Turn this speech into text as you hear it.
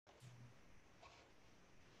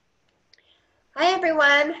Hi,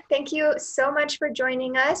 everyone. Thank you so much for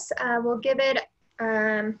joining us. We'll give it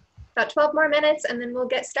about 12 more minutes and then we'll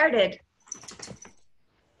get started.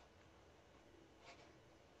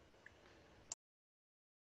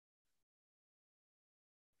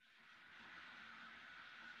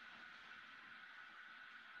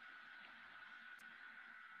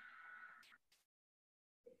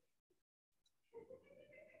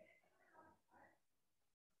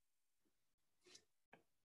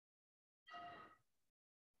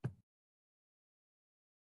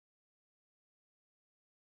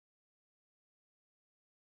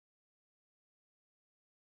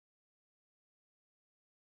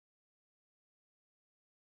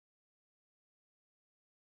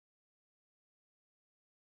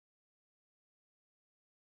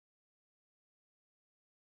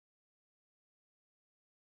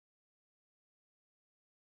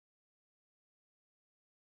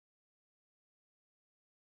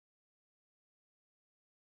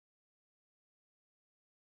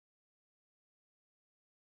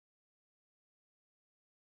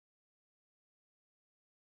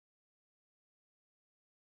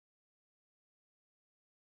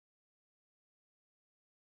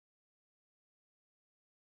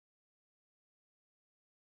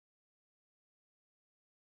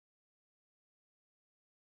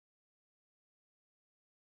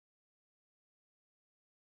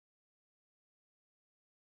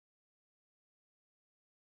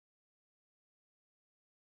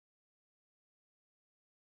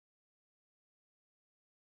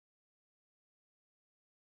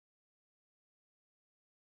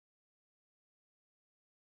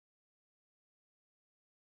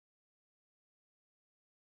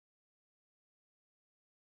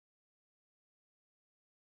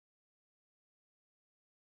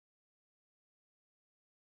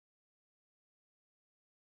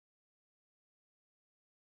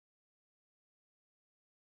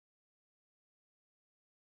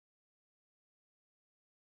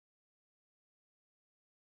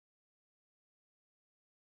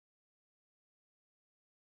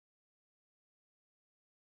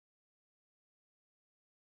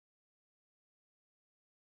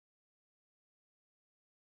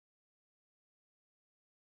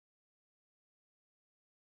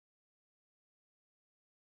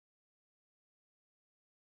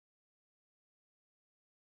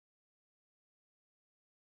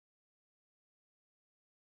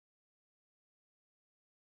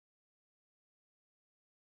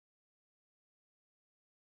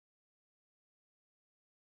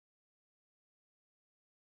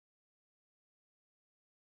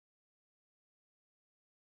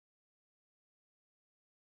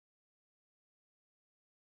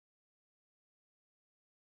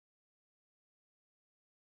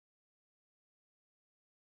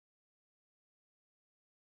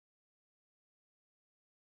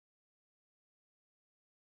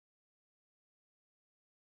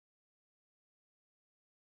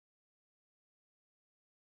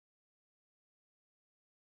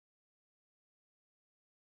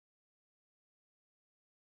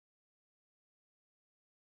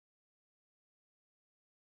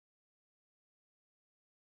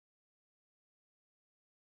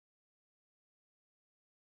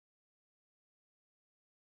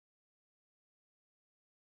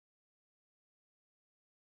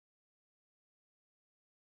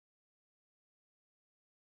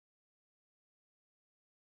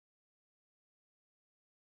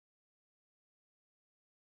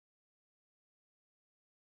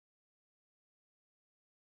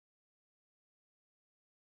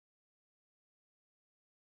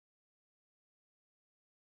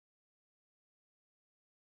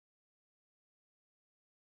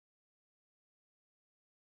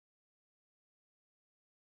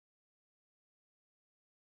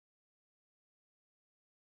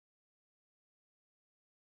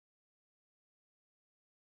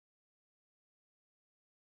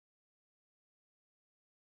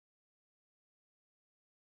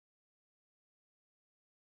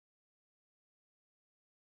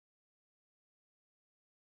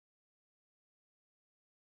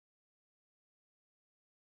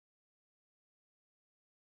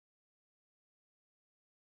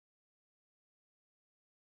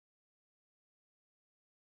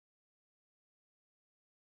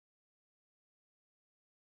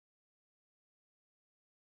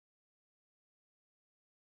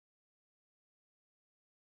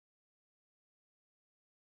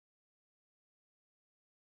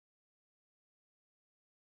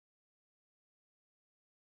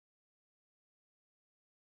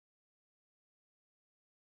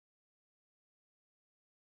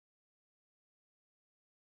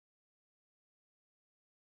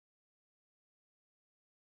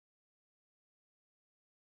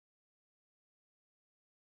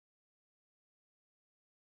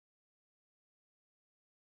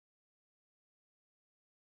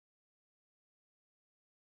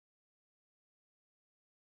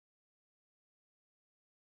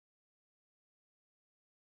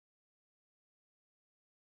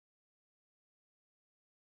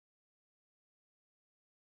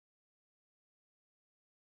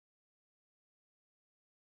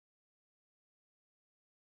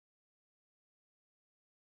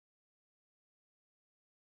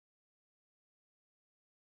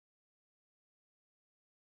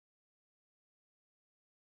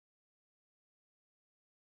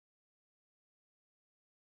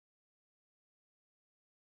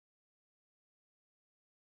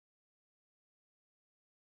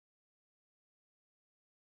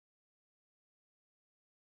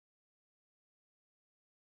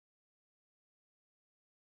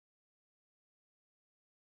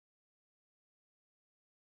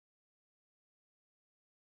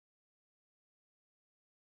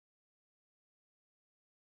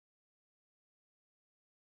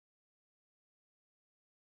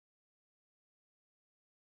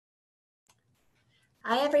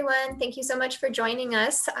 Hi, everyone. Thank you so much for joining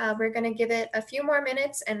us. We're going to give it a few more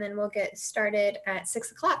minutes and then we'll get started at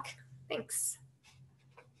 6 o'clock. Thanks.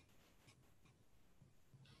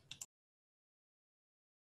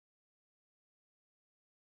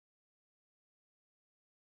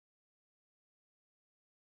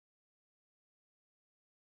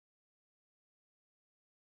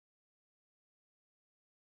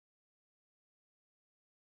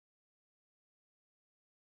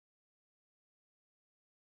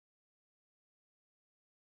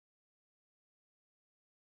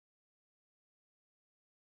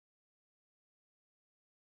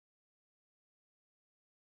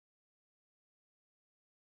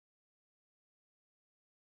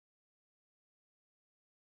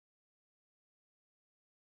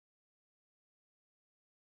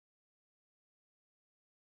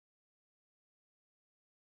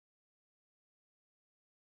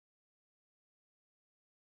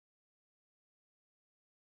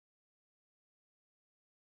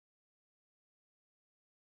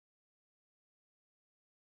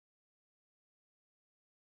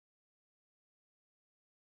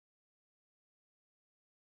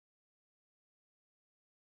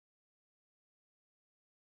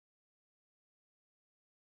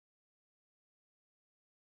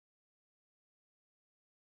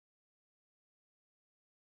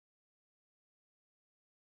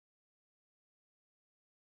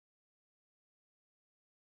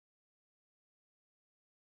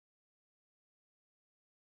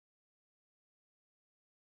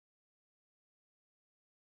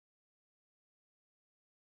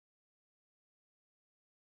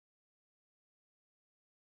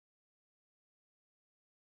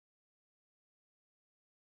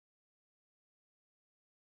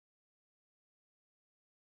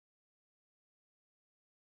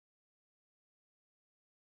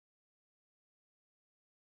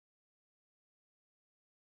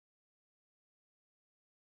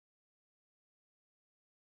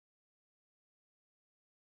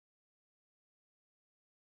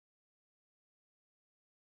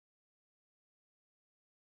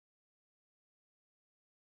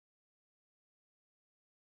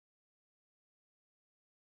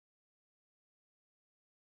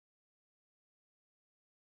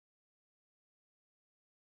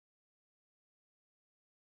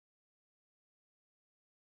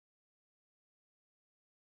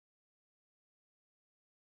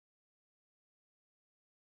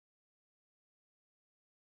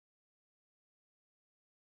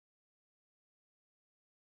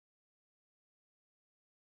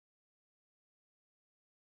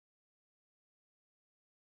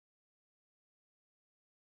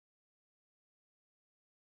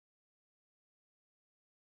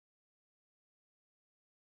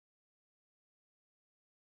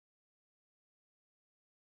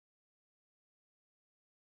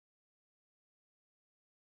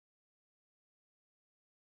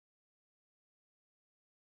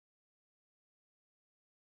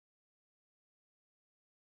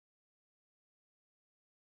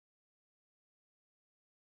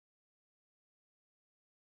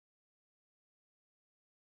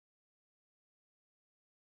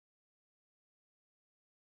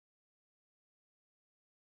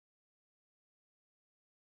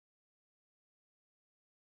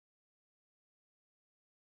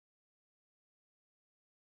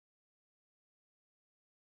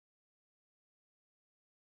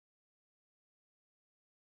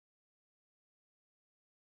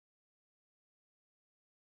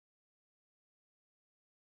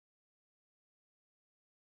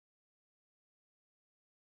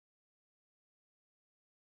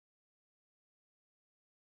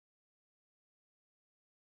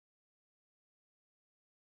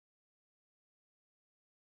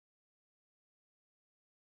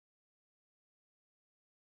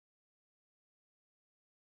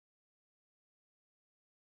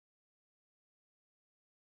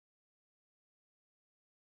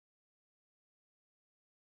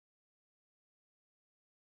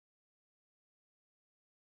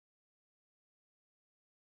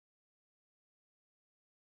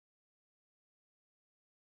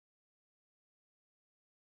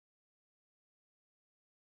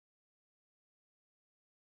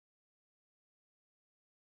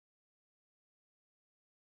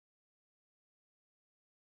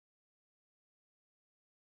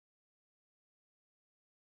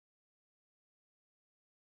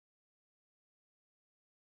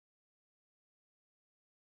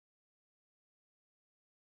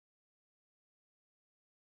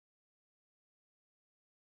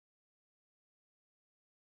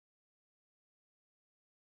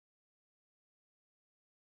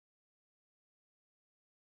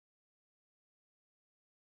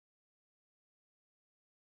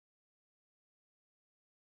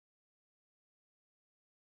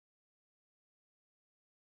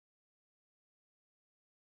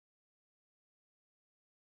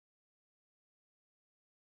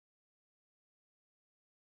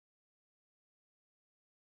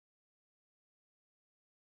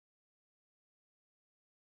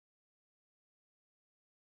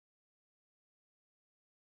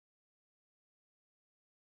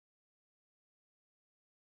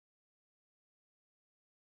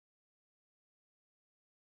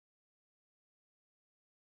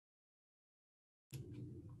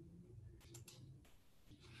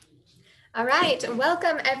 All right,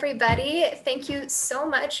 welcome everybody. Thank you so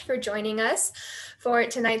much for joining us for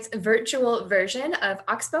tonight's virtual version of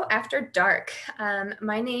Oxbow After Dark.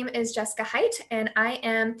 My name is Jessica Height, and I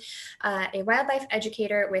am a wildlife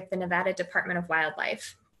educator with the Nevada Department of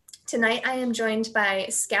Wildlife. Tonight, I am joined by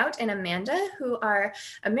Scout and Amanda, who are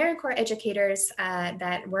AmeriCorps educators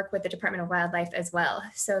that work with the Department of Wildlife as well.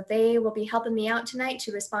 So they will be helping me out tonight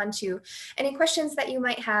to respond to any questions that you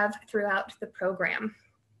might have throughout the program.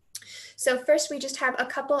 So first, we just have a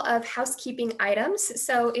couple of housekeeping items.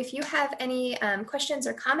 So if you have any questions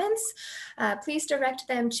or comments, please direct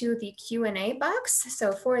them to the Q&A box.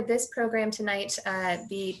 So for this program tonight,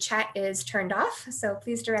 the chat is turned off. So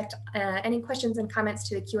please direct any questions and comments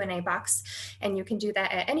to the Q&A box. And you can do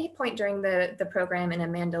that at any point during the program, and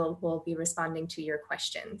Amanda will be responding to your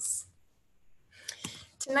questions.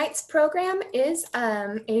 Tonight's program is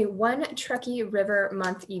a One Truckee River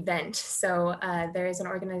Month event. So there is an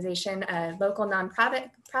organization, a local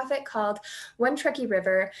nonprofit called One Truckee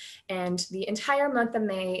River, and the entire month of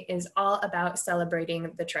May is all about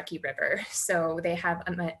celebrating the Truckee River. So they have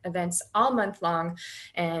events all month long,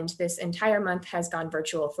 and this entire month has gone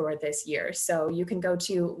virtual for this year. So you can go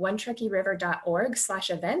to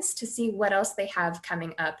onetruckeeriver.org/events to see what else they have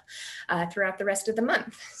coming up throughout the rest of the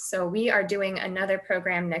month. So we are doing another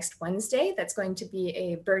program next Wednesday that's going to be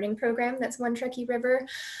a birding program that's One Truckee River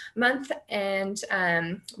Month, and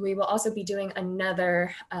we will also be doing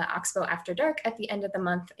another Oxbow After Dark at the end of the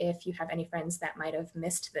month if you have any friends that might have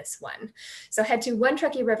missed this one. So head to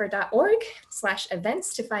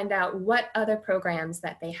onetruckeeriver.org/events to find out what other programs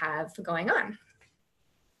that they have going on.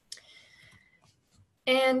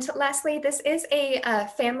 And lastly, this is a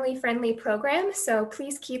family-friendly program, so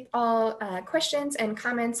please keep all questions and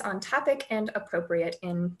comments on topic and appropriate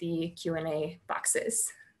in the Q&A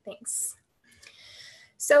boxes. Thanks.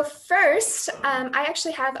 So first, I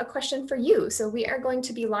actually have a question for you. So we are going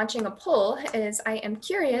to be launching a poll, as I am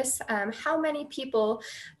curious how many people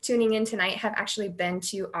tuning in tonight have actually been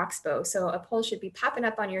to Oxbow. So a poll should be popping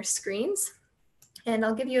up on your screens, and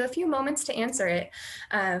I'll give you a few moments to answer it.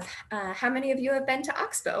 How many of you have been to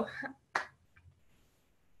Oxbow?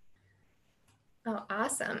 Oh,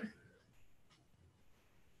 awesome.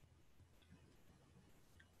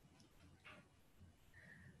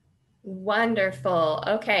 Wonderful.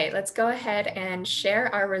 Okay, let's go ahead and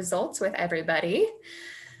share our results with everybody.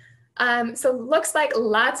 So looks like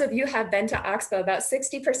lots of you have been to Oxbow, about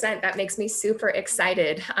 60%. That makes me super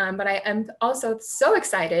excited. But I am also so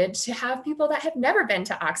excited to have people that have never been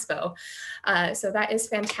to Oxbow. So that is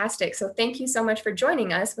fantastic. So thank you so much for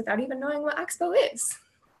joining us without even knowing what Oxbow is.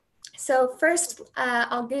 So first,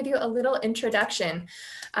 I'll give you a little introduction.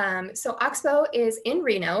 So Oxbow is in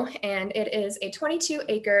Reno, and it is a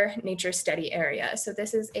 22-acre nature study area. So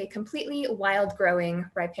this is a completely wild-growing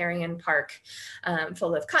riparian park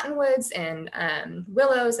full of cottonwoods and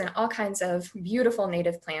willows and all kinds of beautiful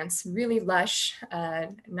native plants, really lush,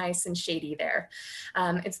 nice and shady there.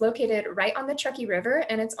 It's located right on the Truckee River,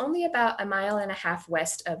 and it's only about 1.5 miles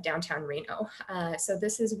west of downtown Reno. So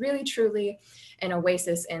this is really, truly an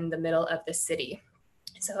oasis in the middle of the city.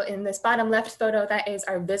 So in this bottom left photo, that is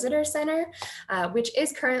our visitor center, which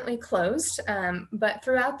is currently closed, but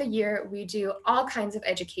throughout the year, we do all kinds of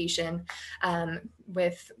education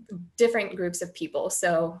with different groups of people.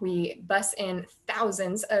 So we bus in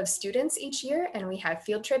thousands of students each year, and we have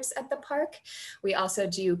field trips at the park. We also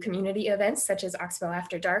do community events such as Oxbow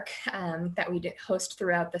After Dark that we host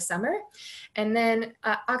throughout the summer. And then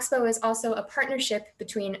Oxbow is also a partnership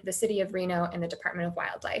between the City of Reno and the Department of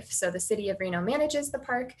Wildlife. So the City of Reno manages the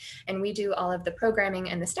park, and we do all of the programming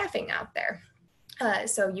and the staffing out there.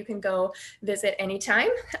 So you can go visit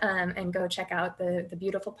anytime and go check out the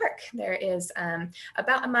beautiful park. There is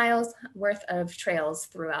about 1 mile's worth of trails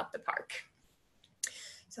throughout the park.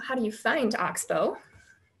 So how do you find Oxbow?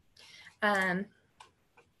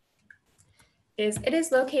 It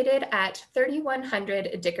is located at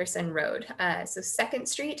 3100 Dickerson Road. So 2nd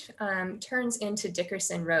Street turns into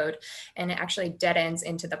Dickerson Road, and it actually dead ends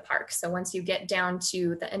into the park. So once you get down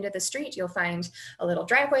to the end of the street, you'll find a little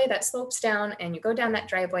driveway that slopes down, and you go down that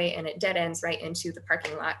driveway and it dead ends right into the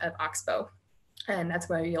parking lot of Oxbow. And that's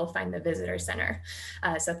where you'll find the visitor center.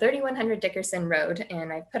 So 3100 Dickerson Road,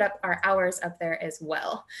 and I put up our hours up there as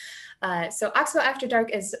well. So Oxbow After Dark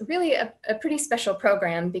is really a pretty special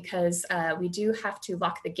program because we do have to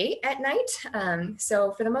lock the gate at night.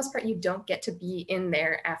 So for the most part, you don't get to be in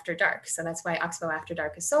there after dark. So that's why Oxbow After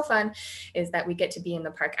Dark is so fun, is that we get to be in the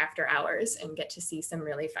park after hours and get to see some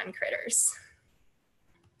really fun critters.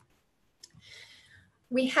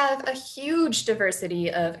 We have a huge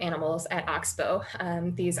diversity of animals at Oxbow.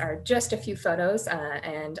 These are just a few photos,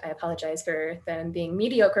 and I apologize for them being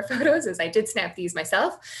mediocre photos as I did snap these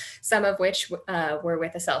myself, some of which were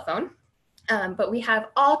with a cell phone. But we have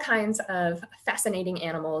all kinds of fascinating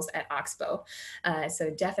animals at Oxbow. So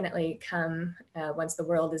definitely come, once the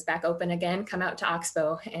world is back open again, come out to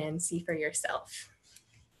Oxbow and see for yourself.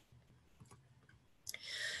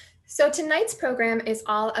 So tonight's program is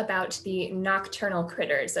all about the nocturnal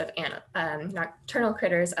critters of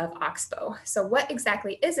Oxbow. So what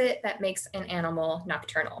exactly is it that makes an animal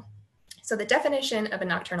nocturnal? So the definition of a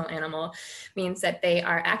nocturnal animal means that they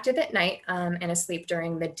are active at night and asleep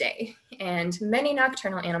during the day. And many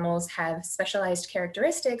nocturnal animals have specialized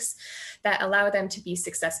characteristics that allow them to be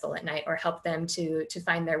successful at night or help them to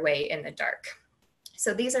find their way in the dark.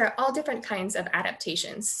 So these are all different kinds of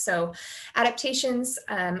adaptations. So adaptations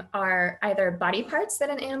are either body parts that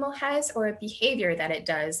an animal has or a behavior that it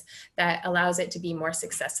does that allows it to be more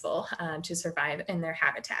successful to survive in their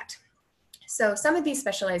habitat. So some of these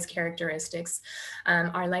specialized characteristics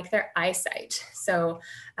are like their eyesight. So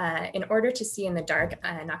in order to see in the dark,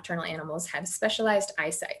 nocturnal animals have specialized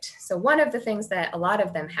eyesight. So one of the things that a lot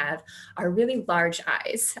of them have are really large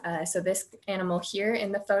eyes. So this animal here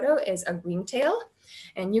in the photo is a ringtail.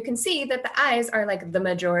 And you can see that the eyes are like the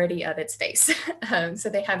majority of its face. So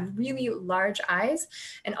they have really large eyes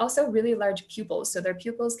and also really large pupils. So their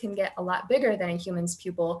pupils can get a lot bigger than a human's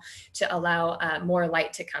pupil to allow more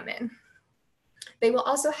light to come in. They will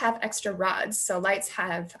also have extra rods. So eyes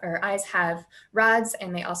have rods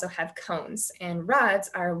and they also have cones. And rods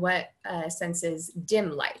are what senses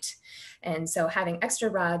dim light. And so having extra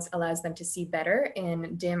rods allows them to see better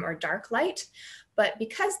in dim or dark light. But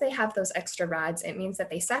because they have those extra rods, it means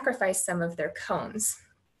that they sacrifice some of their cones.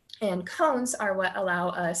 And cones are what allow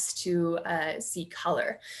us to see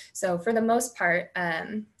color. So for the most part,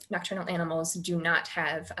 nocturnal animals do not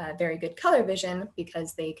have very good color vision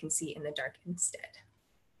because they can see in the dark instead.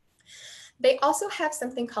 They also have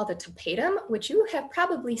something called a tapetum, which you have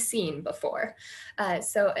probably seen before.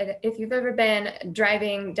 So if you've ever been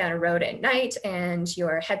driving down a road at night and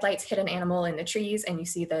your headlights hit an animal in the trees and you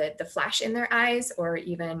see the flash in their eyes, or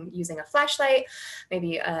even using a flashlight,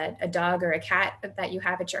 maybe a dog or a cat that you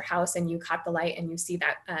have at your house and you caught the light and you see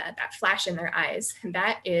that flash in their eyes,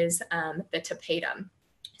 that is the tapetum.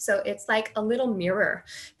 So it's like a little mirror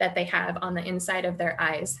that they have on the inside of their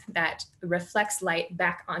eyes that reflects light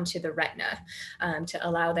back onto the retina to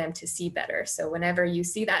allow them to see better. So whenever you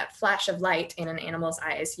see that flash of light in an animal's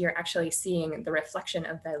eyes, you're actually seeing the reflection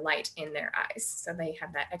of the light in their eyes. So they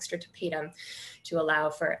have that extra tapetum to allow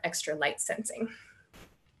for extra light sensing.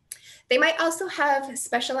 They might also have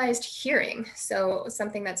specialized hearing. So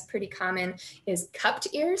something that's pretty common is cupped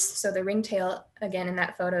ears. So the ringtail, again, in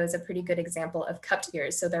that photo is a pretty good example of cupped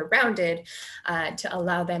ears. So they're rounded to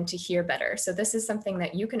allow them to hear better. So this is something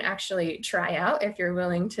that you can actually try out if you're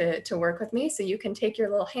willing to work with me. So you can take your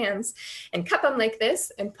little hands and cup them like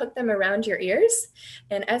this and put them around your ears.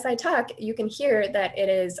 And as I talk, you can hear that it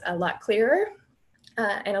is a lot clearer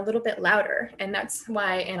and a little bit louder. And that's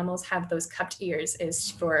why animals have those cupped ears, is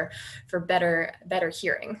for better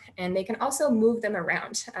hearing. And they can also move them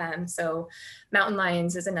around. So mountain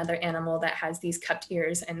lions is another animal that has these cupped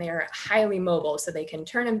ears, and they are highly mobile. So they can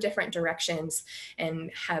turn them different directions and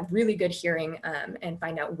have really good hearing and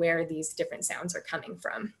find out where these different sounds are coming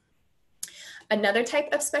from. Another type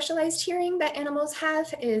of specialized hearing that animals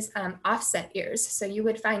have is offset ears. So you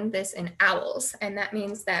would find this in owls, and that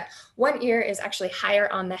means that one ear is actually higher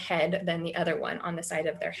on the head than the other one on the side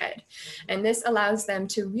of their head. And this allows them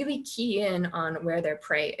to really key in on where their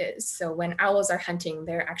prey is. So when owls are hunting,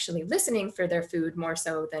 they're actually listening for their food more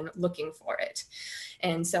so than looking for it.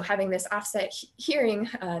 And so having this offset hearing,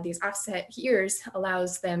 these offset ears,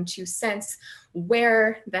 allows them to sense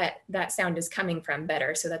where that sound is coming from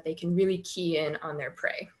better, so that they can really key in on their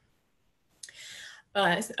prey.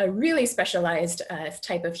 A really specialized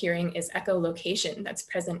type of hearing is echolocation that's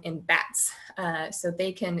present in bats. So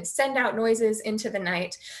they can send out noises into the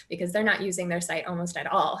night because they're not using their sight almost at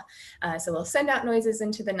all. So they'll send out noises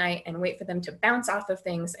into the night and wait for them to bounce off of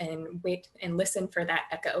things and wait and listen for that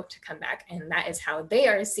echo to come back. And that is how they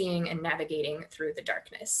are seeing and navigating through the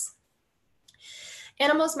darkness.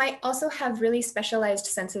 Animals might also have really specialized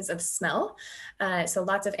senses of smell. So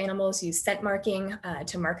lots of animals use scent marking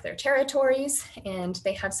to mark their territories, and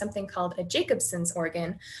they have something called a Jacobson's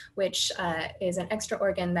organ, which is an extra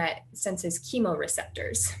organ that senses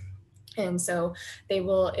chemoreceptors. And so they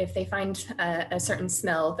will, if they find a certain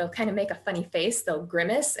smell, they'll kind of make a funny face, they'll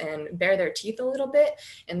grimace and bare their teeth a little bit.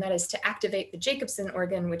 And that is to activate the Jacobson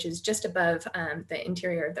organ, which is just above the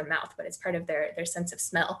interior of their mouth, but it's part of their sense of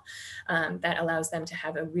smell that allows them to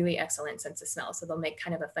have a really excellent sense of smell. So they'll make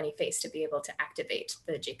kind of a funny face to be able to activate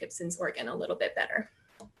the Jacobson's organ a little bit better.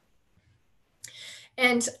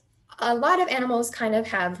 And a lot of animals kind of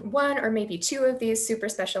have one or maybe two of these super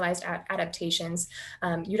specialized adaptations.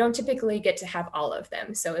 You don't typically get to have all of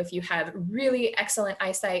them. So if you have really excellent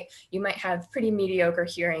eyesight, you might have pretty mediocre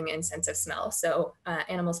hearing and sense of smell. So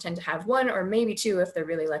animals tend to have one or maybe two if they're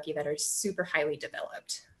really lucky that are super highly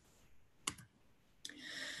developed.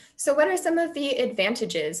 So what are some of the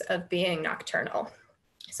advantages of being nocturnal?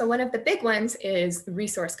 So one of the big ones is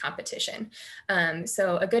resource competition.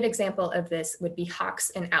 So a good example of this would be hawks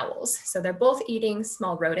and owls. So they're both eating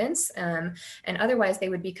small rodents, and otherwise they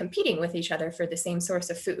would be competing with each other for the same source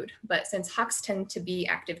of food. But since hawks tend to be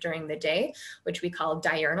active during the day, which we call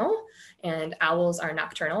diurnal, and owls are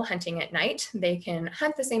nocturnal, hunting at night, they can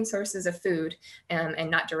hunt the same sources of food and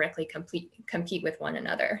not directly compete with one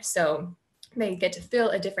another. So they get to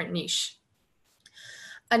fill a different niche.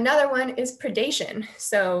 Another one is predation.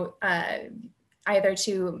 So either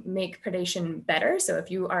to make predation better. So if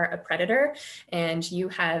you are a predator and you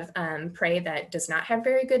have prey that does not have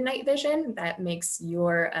very good night vision, that makes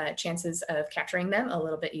your chances of capturing them a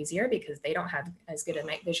little bit easier because they don't have as good a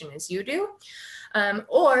night vision as you do.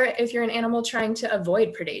 Or if you're an animal trying to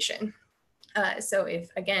avoid predation. So if,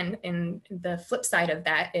 again, in the flip side of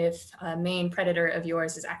that, if a main predator of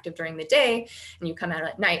yours is active during the day and you come out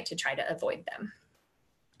at night to try to avoid them.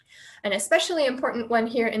 An especially important one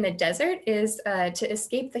here in the desert is to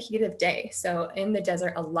escape the heat of day. So in the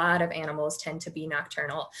desert, a lot of animals tend to be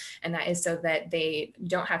nocturnal, and that is so that they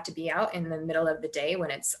don't have to be out in the middle of the day when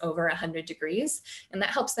it's over 100 degrees. And that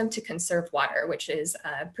helps them to conserve water, which is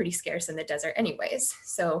pretty scarce in the desert anyways.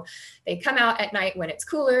 So they come out at night when it's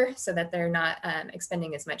cooler so that they're not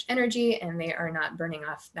expending as much energy and they are not burning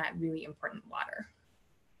off that really important water.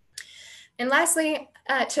 And lastly,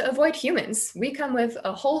 to avoid humans, we come with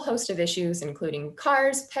a whole host of issues, including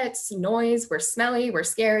cars, pets, noise, we're smelly, we're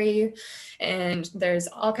scary, and there's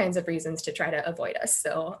all kinds of reasons to try to avoid us.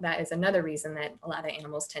 So that is another reason that a lot of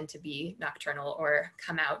animals tend to be nocturnal or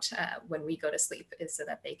come out when we go to sleep, is so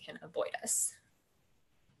that they can avoid us.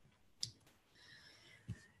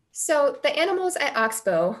 So the animals at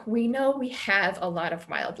Oxbow, we know we have a lot of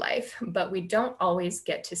wildlife, but we don't always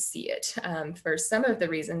get to see it. For some of the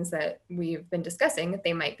reasons that we've been discussing,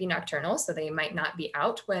 they might be nocturnal, so they might not be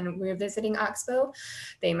out when we're visiting Oxbow.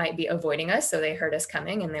 They might be avoiding us, so they heard us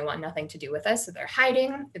coming and they want nothing to do with us, so they're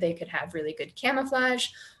hiding. They could have really good camouflage,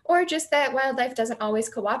 or just that wildlife doesn't always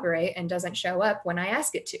cooperate and doesn't show up when I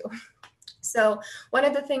ask it to. So one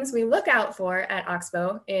of the things we look out for at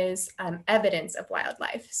Oxbow is evidence of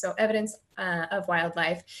wildlife. So evidence of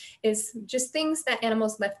wildlife is just things that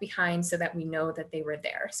animals left behind so that we know that they were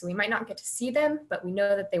there. So we might not get to see them, but we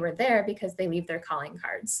know that they were there because they leave their calling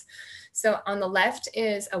cards. So on the left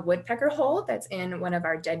is a woodpecker hole that's in one of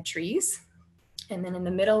our dead trees. And then in the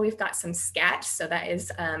middle, we've got some scat. So that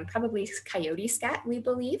is probably coyote scat, we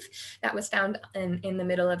believe, that was found in the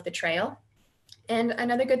middle of the trail. And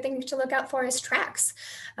another good thing to look out for is tracks.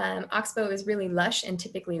 Oxbow is really lush and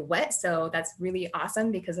typically wet, so that's really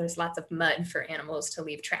awesome because there's lots of mud for animals to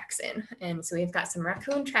leave tracks in. And so we've got some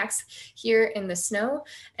raccoon tracks here in the snow,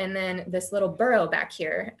 and then this little burrow back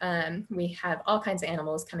here. We have all kinds of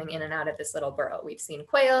animals coming in and out of this little burrow. We've seen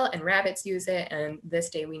quail and rabbits use it, and this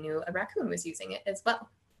day we knew a raccoon was using it as well.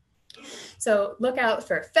 So look out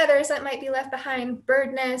for feathers that might be left behind,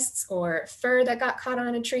 bird nests, or fur that got caught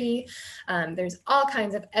on a tree. There's all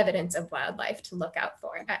kinds of evidence of wildlife to look out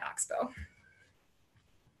for at Oxbow.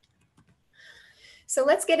 So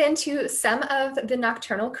let's get into some of the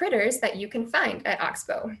nocturnal critters that you can find at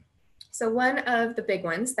Oxbow. So one of the big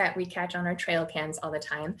ones that we catch on our trail cams all the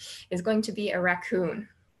time is going to be a raccoon.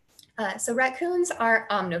 So raccoons are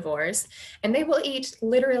omnivores, and they will eat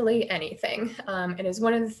literally anything. It is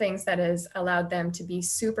one of the things that has allowed them to be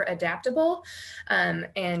super adaptable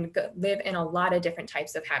and live in a lot of different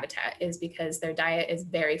types of habitat, is because their diet is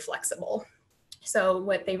very flexible. So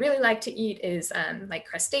what they really like to eat is like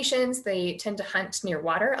crustaceans. They tend to hunt near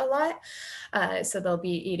water a lot. So they'll be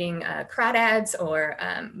eating crawdads or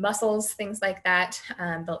mussels, things like that.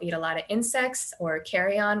 They'll eat a lot of insects or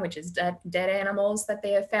carrion, which is dead animals that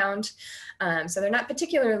they have found. So they're not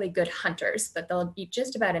particularly good hunters, but they'll eat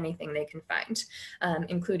just about anything they can find,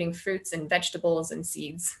 including fruits and vegetables and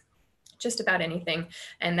seeds. just about anything.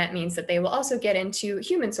 And that means that they will also get into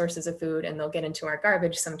human sources of food, and they'll get into our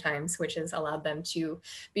garbage sometimes, which has allowed them to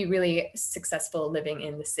be really successful living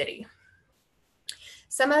in the city.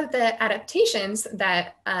 Some of the adaptations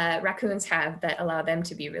that raccoons have that allow them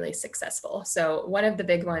to be really successful. So one of the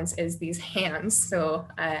big ones is these hands. So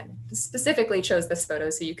I specifically chose this photo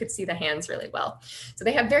so you could see the hands really well. So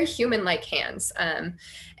they have very human-like hands,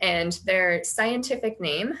 and their scientific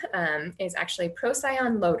name is actually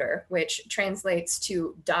Procyon loader, which translates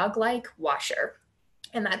to dog-like washer.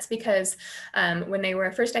 And that's because when they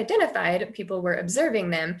were first identified, people were observing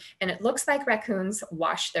them, and it looks like raccoons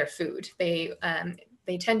wash their food.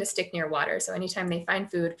 They tend to stick near water. So anytime they find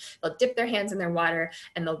food, they'll dip their hands in their water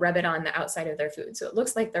and they'll rub it on the outside of their food. So it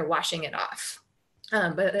looks like they're washing it off.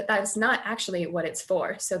 But that's not actually what it's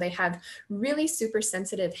for. So they have really super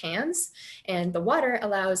sensitive hands, and the water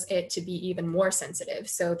allows it to be even more sensitive.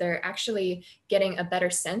 So they're actually getting a better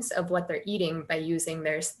sense of what they're eating by using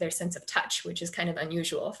their sense of touch, which is kind of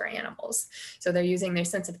unusual for animals. So they're using their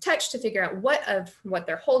sense of touch to figure out what of what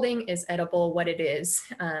they're holding is edible, what it is,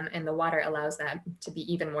 and the water allows that to be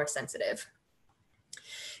even more sensitive.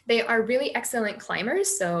 They are really excellent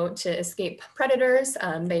climbers, so to escape predators,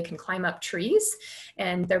 they can climb up trees,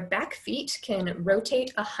 and their back feet can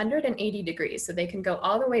rotate 180 degrees, so they can go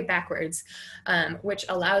all the way backwards, which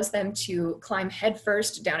allows them to climb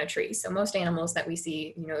headfirst down a tree. So most animals that we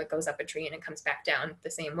see, it goes up a tree and it comes back down the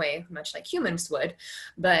same way, much like humans would,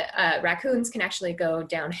 but raccoons can actually go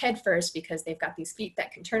down headfirst because they've got these feet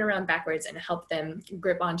that can turn around backwards and help them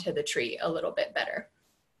grip onto the tree a little bit better.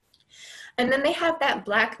 And then they have that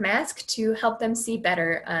black mask to help them see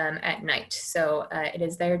better at night. So it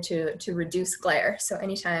is there to reduce glare. So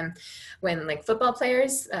anytime when like football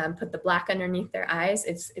players put the black underneath their eyes,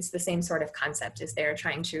 it's the same sort of concept as they're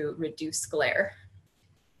trying to reduce glare.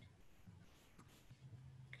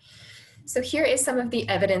 So here is some of the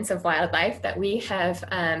evidence of wildlife that we have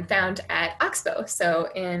found at Oxbow. So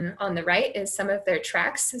on the right is some of their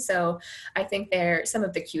tracks. So I think they're some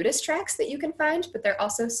of the cutest tracks that you can find, but they're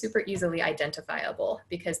also super easily identifiable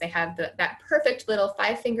because they have that perfect little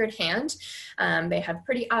 5-fingered hand. They have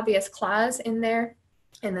pretty obvious claws in there,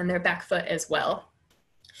 and then their back foot as well.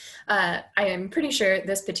 I am pretty sure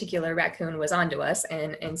this particular raccoon was onto us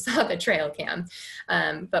and saw the trail cam.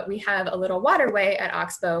 But we have a little waterway at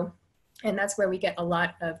Oxbow, and that's where we get a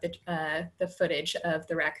lot of the footage of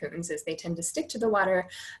the raccoons, is they tend to stick to the water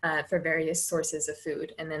for various sources of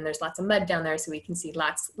food. And then there's lots of mud down there, so we can see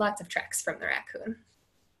lots of tracks from the raccoon.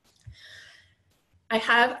 I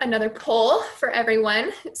have another poll for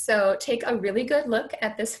everyone. So take a really good look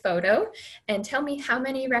at this photo and tell me how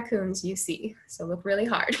many raccoons you see. So look really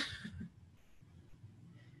hard.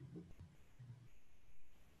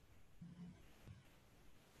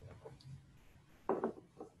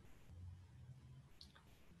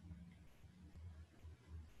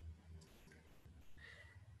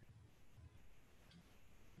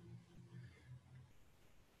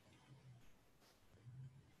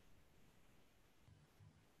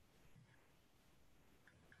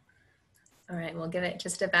 All right, we'll give it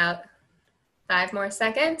just about 5 more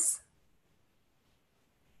seconds.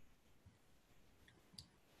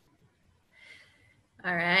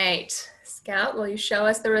 All right, Scout, will you show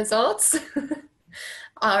us the results?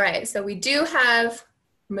 All right, so we do have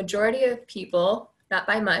majority of people, not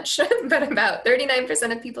by much, but about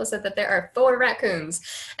 39% of people said that there are 4 raccoons,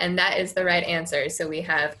 and that is the right answer. So we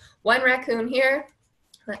have 1 raccoon here.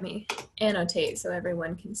 Let me annotate so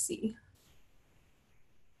everyone can see.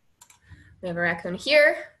 We have a raccoon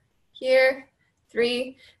here, here,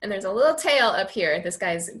 3, and there's a little tail up here. This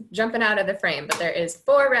guy's jumping out of the frame, but there is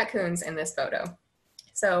 4 raccoons in this photo.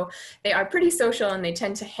 So they are pretty social, and they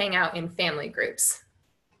tend to hang out in family groups.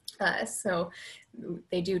 So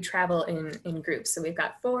they do travel in groups. So we've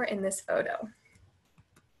got 4 in this photo.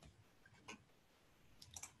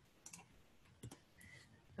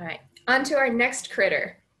 All right, on to our next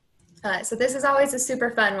critter. So this is always a super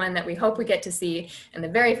fun one that we hope we get to see. And the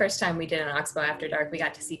very first time we did an Oxbow After Dark, we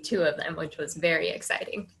got to see 2 of them, which was very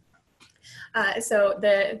exciting. So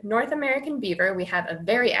the North American beaver, we have a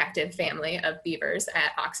very active family of beavers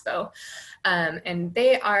at Oxbow. And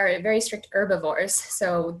they are very strict herbivores.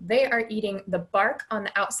 So they are eating the bark on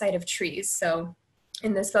the outside of trees. So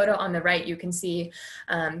in this photo on the right, you can see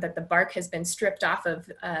that the bark has been stripped off of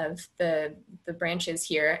the branches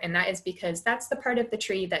here. And that is because that's the part of the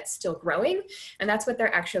tree that's still growing, and that's what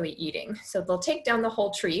they're actually eating. So they'll take down the whole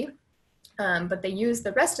tree, but they use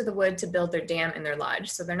the rest of the wood to build their dam and their lodge.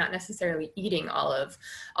 So they're not necessarily eating all of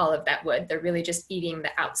that wood. They're really just eating the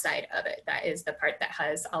outside of it. That is the part that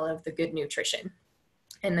has all of the good nutrition.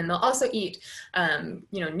 And then they'll also eat,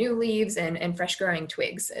 new leaves and fresh growing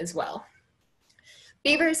twigs as well.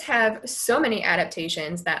 Beavers have so many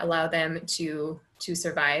adaptations that allow them to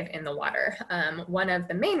survive in the water. One of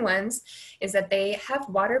the main ones is that they have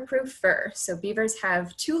waterproof fur. So beavers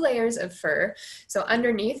have 2 layers of fur. So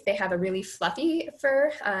underneath they have a really fluffy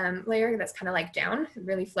fur layer that's kind of like down,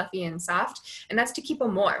 really fluffy and soft, and that's to keep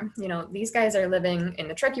them warm. These guys are living in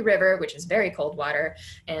the Truckee River, which is very cold water,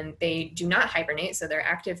 and they do not hibernate, so they're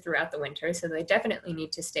active throughout the winter, so they definitely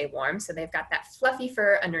need to stay warm. So they've got that fluffy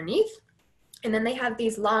fur underneath. And then they have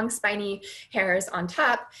these long spiny hairs on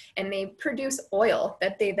top, and they produce oil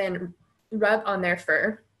that they then rub on their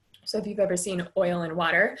fur. So if you've ever seen oil and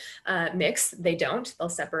water mix, they don't. They'll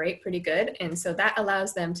separate pretty good. And so that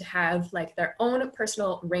allows them to have like their own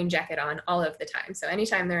personal rain jacket on all of the time. So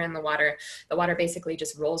anytime they're in the water basically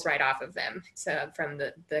just rolls right off of them. So from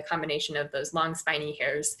the combination of those long spiny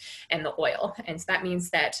hairs and the oil. And so that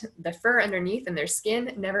means that the fur underneath and their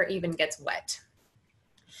skin never even gets wet.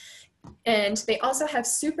 And they also have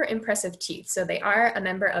super impressive teeth. So they are a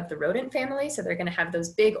member of the rodent family. So they're going to have those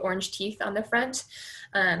big orange teeth on the front.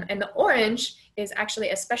 And the orange is actually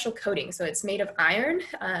a special coating. So it's made of iron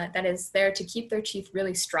that is there to keep their teeth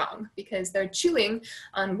really strong because they're chewing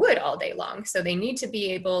on wood all day long. So they need to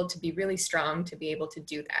be able to be really strong to be able to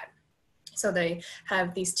do that. So they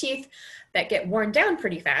have these teeth that get worn down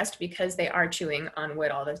pretty fast because they are chewing on wood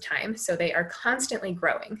all the time. So they are constantly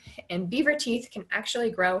growing. And beaver teeth can actually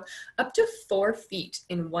grow up to 4 feet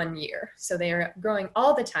in 1 year. So they are growing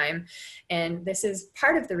all the time. And this is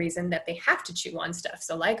part of the reason that they have to chew on stuff.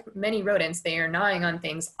 So like many rodents, they are gnawing on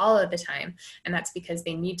things all of the time. And that's because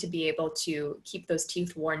they need to be able to keep those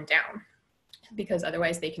teeth worn down, because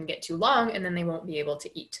otherwise they can get too long and then they won't be able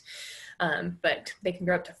to eat. But they can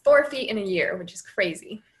grow up to 4 feet in a year, which is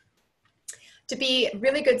crazy. To be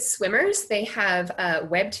really good swimmers, they have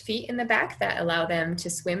webbed feet in the back that allow them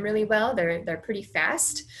to swim really well. They're pretty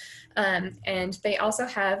fast. And they also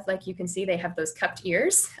have, like you can see, they have those cupped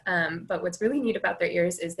ears. But what's really neat about their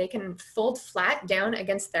ears is they can fold flat down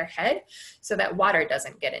against their head so that water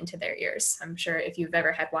doesn't get into their ears. I'm sure if you've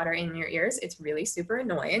ever had water in your ears, it's really super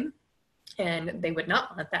annoying. And they would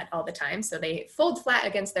not want that all the time. So they fold flat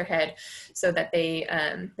against their head so that they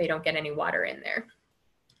don't get any water in there.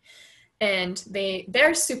 And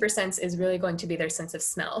their super sense is really going to be their sense of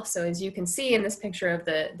smell. So as you can see in this picture of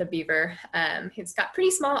the beaver, he's got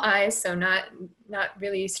pretty small eyes, so not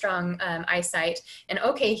really strong eyesight, and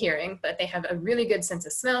okay hearing, but they have a really good sense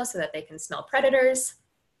of smell so that they can smell predators.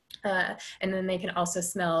 And then they can also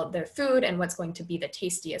smell their food and what's going to be the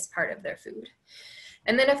tastiest part of their food.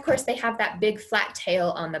 And then, of course, they have that big flat tail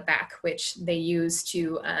on the back, which they use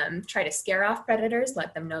to try to scare off predators,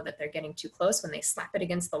 let them know that they're getting too close when they slap it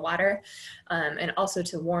against the water, and also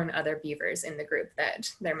to warn other beavers in the group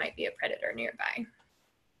that there might be a predator nearby.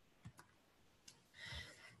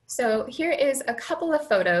 So here is a couple of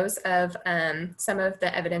photos of some of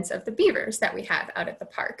the evidence of the beavers that we have out at the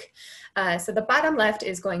park. So the bottom left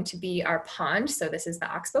is going to be our pond. So this is the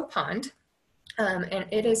Oxbow Pond. And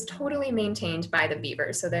it is totally maintained by the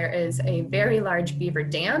beavers. So there is a very large beaver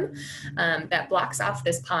dam that blocks off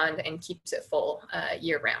this pond and keeps it full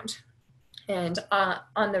year round. And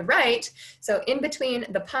on the right, so in between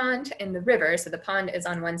the pond and the river, so the pond is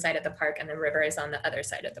on one side of the park and the river is on the other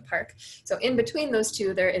side of the park. So in between those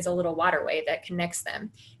two, there is a little waterway that connects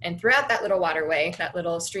them. And throughout that little waterway, that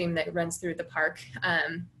little stream that runs through the park,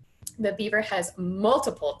 the beaver has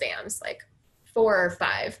multiple dams, like 4 or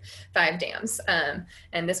 5 dams.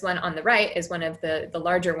 And this one on the right is one of the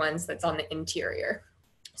larger ones that's on the interior.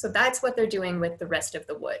 So that's what they're doing with the rest of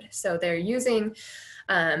the wood. So they're using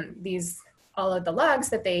all of the logs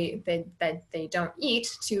that they don't eat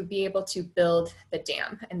to be able to build the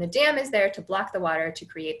dam. And the dam is there to block the water to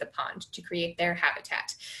create the pond, to create their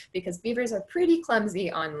habitat, because beavers are pretty clumsy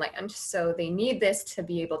on land. So they need this to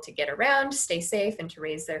be able to get around, stay safe, and to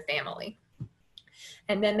raise their family.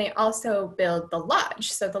 And then they also build the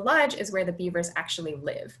lodge. So the lodge is where the beavers actually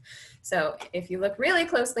live. So if you look really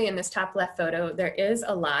closely in this top left photo, there is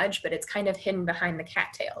a lodge, but it's kind of hidden behind the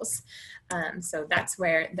cattails. So that's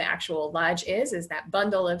where the actual lodge is that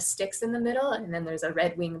bundle of sticks in the middle, and then there's a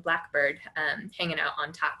red-winged blackbird hanging out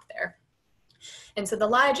on top there. And so the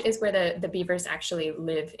lodge is where the beavers actually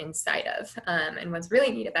live inside of. And what's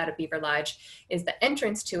really neat about a beaver lodge is the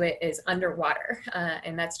entrance to it is underwater.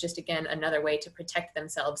 And that's just, again, another way to protect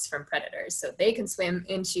themselves from predators. So they can swim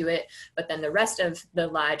into it, but then the rest of the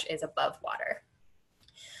lodge is above water.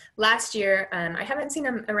 Last year, I haven't seen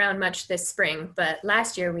them around much this spring, but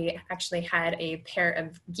last year we actually had a pair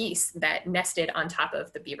of geese that nested on top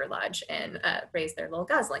of the beaver lodge and raised their little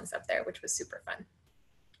goslings up there, which was super fun.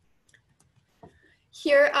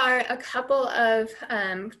 Here are a couple of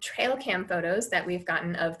trail cam photos that we've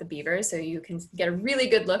gotten of the beavers, so you can get a really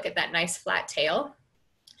good look at that nice flat tail.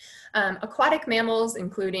 Aquatic mammals,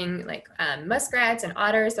 including like muskrats and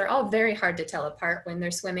otters, they're all very hard to tell apart when they're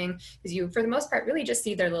swimming because you, for the most part, really just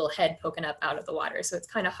see their little head poking up out of the water. So it's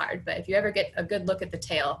kind of hard, but if you ever get a good look at the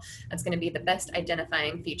tail, that's going to be the best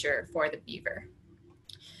identifying feature for the beaver.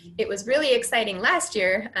 It was really exciting last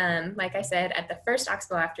year. Like I said, at the first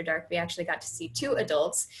Oxbow After Dark, we actually got to see 2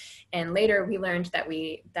 adults. And later we learned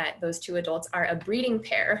that those 2 adults are a breeding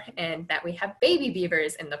pair and that we have baby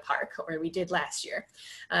beavers in the park, or we did last year.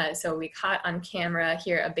 So we caught on camera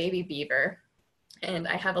here a baby beaver. And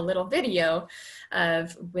I have a little video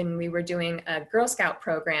of when we were doing a Girl Scout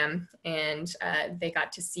program and they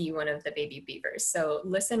got to see one of the baby beavers. So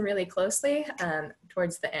listen really closely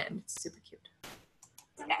towards the end. It's super cute.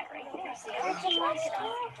 It's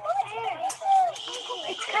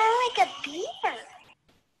kind of like a beaver.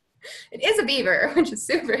 It is a beaver, which is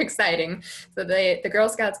super exciting. So the Girl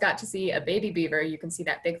Scouts got to see a baby beaver. You can see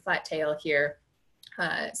that big flat tail here.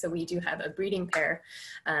 So we do have a breeding pair.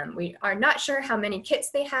 We are not sure how many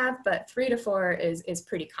kits they have, but 3 to 4 is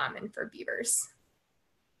pretty common for beavers.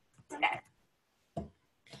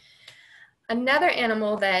 Another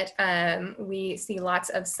animal that we see lots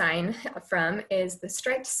of sign from is the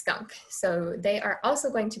striped skunk. So they are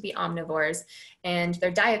also going to be omnivores, and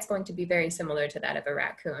their diet's going to be very similar to that of a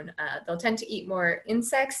raccoon. They'll tend to eat more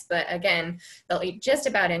insects, but again, they'll eat just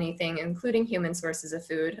about anything, including human sources of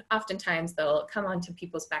food. Oftentimes they'll come onto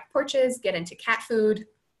people's back porches, get into cat food,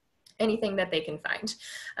 anything that they can find.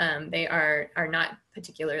 They are not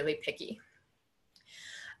particularly picky.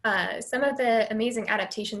 Some of the amazing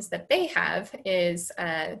adaptations that they have is,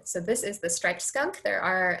 so this is the striped skunk. There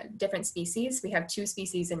are different species. We have 2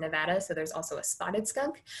 species in Nevada, so there's also a spotted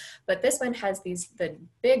skunk, but this one has the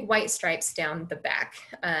big white stripes down the back.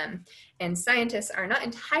 And scientists are not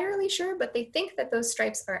entirely sure, but they think that those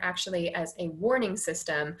stripes are actually as a warning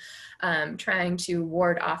system trying to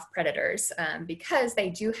ward off predators because they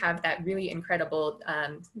do have that really incredible,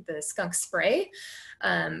 the skunk spray.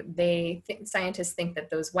 Scientists think that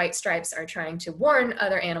those white stripes are trying to warn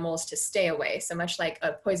other animals to stay away. So much like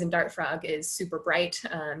a poison dart frog is super bright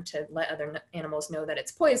to let other animals know that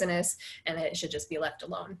it's poisonous and that it should just be left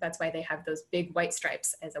alone. That's why they have those big white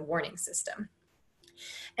stripes as a warning system.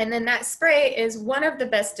 And then that spray is one of the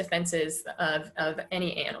best defenses of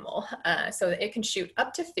any animal. So it can shoot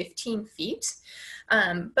up to 15 feet.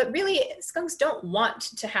 But really, skunks don't want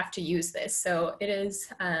to have to use this. So it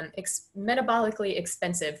is metabolically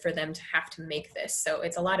expensive for them to have to make this. So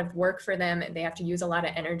it's a lot of work for them. They have to use a lot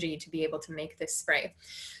of energy to be able to make this spray.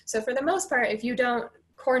 So for the most part, if you don't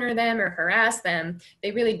corner them or harass them,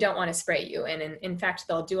 they really don't want to spray you. And in fact,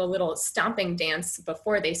 they'll do a little stomping dance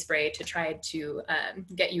before they spray to try to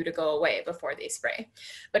get you to go away before they spray.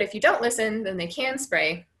 But if you don't listen, then they can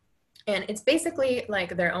spray. And it's basically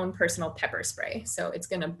like their own personal pepper spray. So it's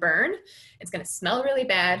going to burn, it's going to smell really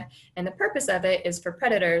bad. And the purpose of it is for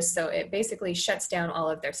predators. So it basically shuts down all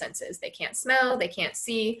of their senses. They can't smell, they can't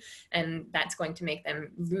see, and that's going to make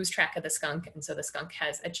them lose track of the skunk. And so the skunk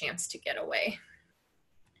has a chance to get away.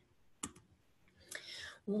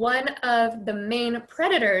 One of the main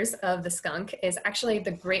predators of the skunk is actually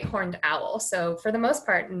the great horned owl. So for the most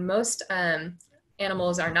part, most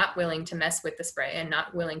animals are not willing to mess with the spray and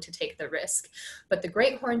not willing to take the risk. But the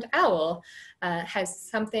great horned owl has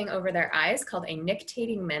something over their eyes called a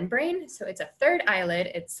nictitating membrane. So it's a third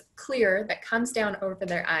eyelid, it's clear, that comes down over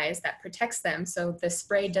their eyes that protects them so the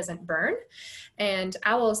spray doesn't burn. And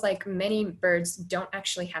owls, like many birds, don't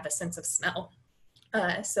actually have a sense of smell.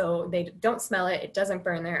 So they don't smell it, it doesn't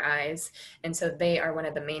burn their eyes, and so they are one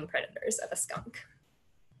of the main predators of a skunk.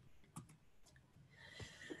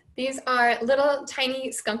 These are little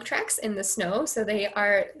tiny skunk tracks in the snow, so they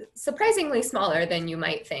are surprisingly smaller than you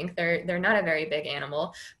might think. They're not a very big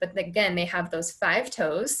animal, but again, they have those 5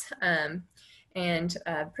 toes and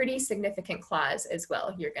pretty significant claws as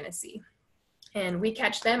well, you're gonna see. And we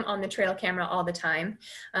catch them on the trail camera all the time.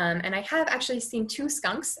 And I have actually seen 2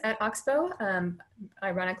 skunks at Oxbow.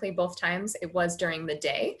 Ironically, both times it was during the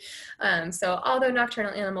day. So although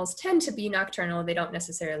nocturnal animals tend to be nocturnal, they don't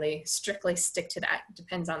necessarily strictly stick to that. It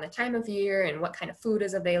depends on the time of year and what kind of food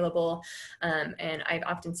is available. And I've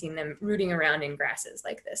often seen them rooting around in grasses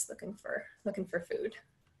like this, looking for food.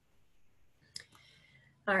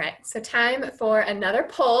 All right, so time for another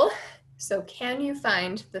poll. So can you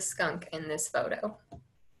find the skunk in this photo?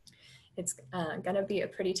 It's gonna be a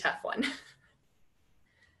pretty tough one.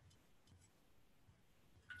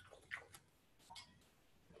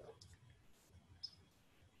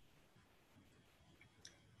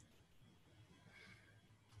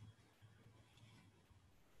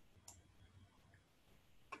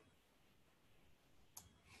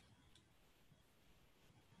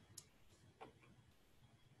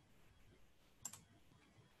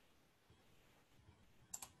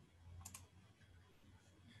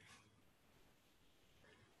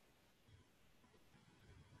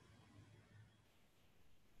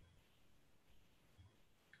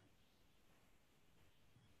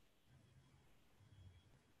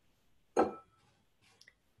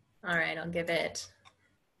 All right, I'll give it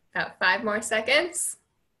about 5 more seconds.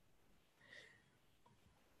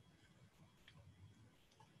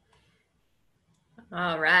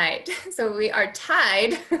 All right, so we are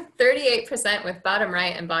tied 38% with bottom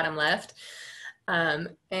right and bottom left.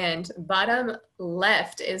 And bottom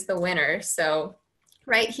left is the winner. So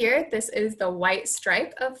right here, this is the white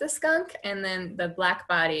stripe of the skunk, and then the black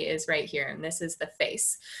body is right here, and this is the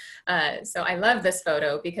face. So I love this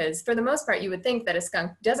photo because for the most part, you would think that a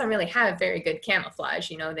skunk doesn't really have very good camouflage.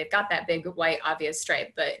 You know, they've got that big white obvious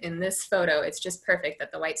stripe, but in this photo, it's just perfect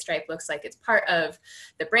that the white stripe looks like it's part of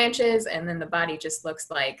the branches, and then the body just looks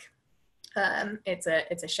like it's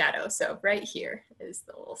a shadow. So right here is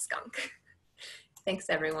the little skunk. Thanks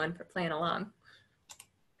everyone for playing along.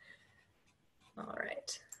 All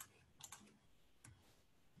right.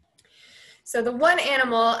 So the one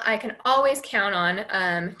animal I can always count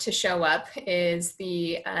on to show up is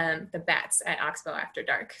the bats at Oxbow after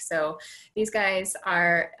dark. So these guys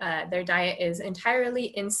are, their diet is entirely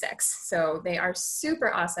insects. So they are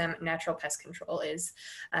super awesome natural pest control is.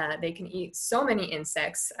 They can eat so many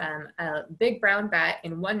insects. A big brown bat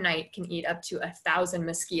in one night can eat up to 1,000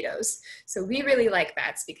 mosquitoes. So we really like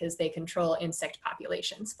bats because they control insect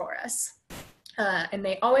populations for us. And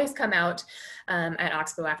they always come out at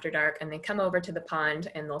Oxbow after dark, and they come over to the pond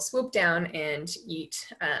and they'll swoop down and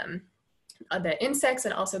eat the insects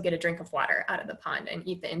and also get a drink of water out of the pond and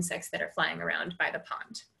eat the insects that are flying around by the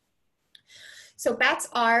pond. So bats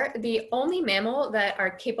are the only mammal that are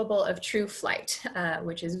capable of true flight,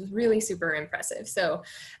 which is really super impressive. So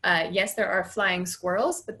yes, there are flying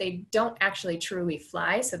squirrels, but they don't actually truly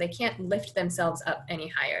fly. So they can't lift themselves up any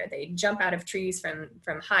higher. They jump out of trees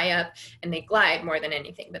from high up and they glide more than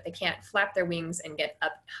anything, but they can't flap their wings and get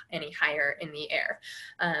up any higher in the air.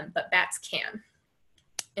 But bats can.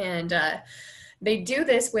 And they do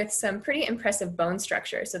this with some pretty impressive bone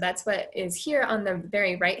structure. So that's what is here on the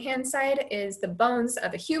very right-hand side is the bones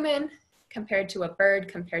of a human compared to a bird,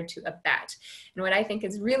 compared to a bat. And what I think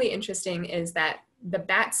is really interesting is that the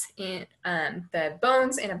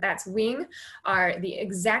bones in a bat's wing are the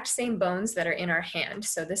exact same bones that are in our hand.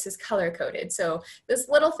 So this is color coded. So this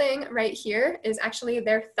little thing right here is actually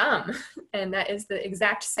their thumb. And that is the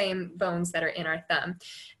exact same bones that are in our thumb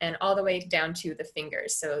and all the way down to the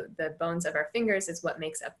fingers. So the bones of our fingers is what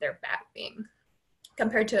makes up their bat wing.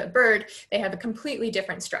 Compared to a bird, they have a completely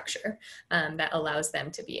different structure that allows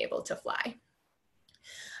them to be able to fly.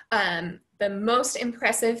 The most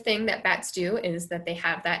impressive thing that bats do is that they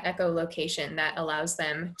have that echolocation that allows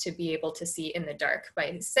them to be able to see in the dark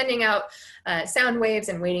by sending out sound waves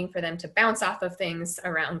and waiting for them to bounce off of things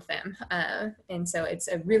around them. And so it's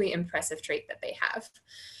a really impressive trait that they have.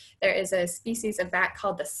 There is a species of bat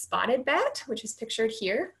called the spotted bat, which is pictured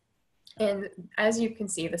here. And as you can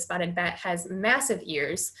see, the spotted bat has massive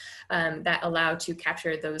ears that allow to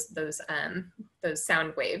capture those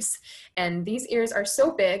sound waves. And these ears are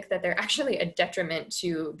so big that they're actually a detriment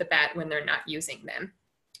to the bat when they're not using them.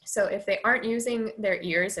 So if they aren't using their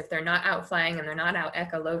ears, if they're not out flying and they're not out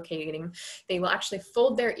echolocating, they will actually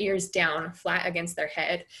fold their ears down flat against their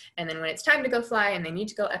head. And then when it's time to go fly and they need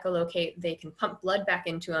to go echolocate, they can pump blood back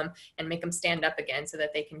into them and make them stand up again so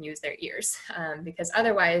that they can use their ears. Because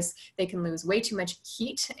otherwise they can lose way too much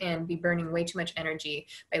heat and be burning way too much energy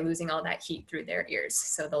by losing all that heat through their ears.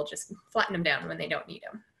 So they'll just flatten them down when they don't need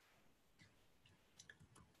them.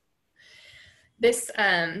 This,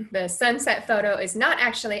 the sunset photo is not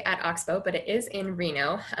actually at Oxbow, but it is in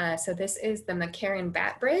Reno. So this is the McCarran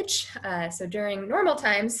Bat Bridge. So during normal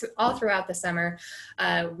times, all throughout the summer,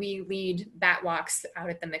 we lead bat walks out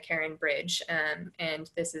at the McCarran Bridge. And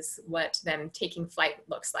this is what them taking flight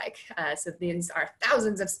looks like. So these are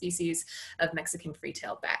thousands of species of Mexican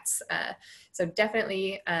free-tailed bats. So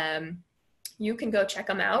definitely, you can go check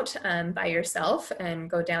them out by yourself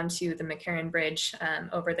and go down to the McCarran Bridge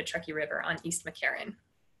over the Truckee River on East McCarran.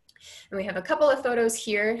 And we have a couple of photos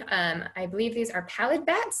here. I believe these are pallid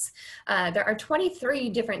bats. There are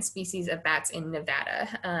 23 different species of bats in Nevada,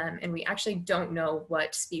 and we actually don't know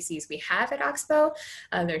what species we have at Oxbow.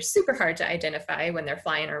 They're super hard to identify when they're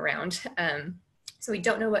flying around. So we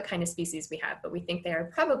don't know what kind of species we have, but we think they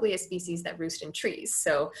are probably a species that roost in trees.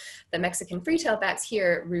 So the Mexican free-tailed bats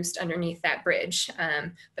here roost underneath that bridge,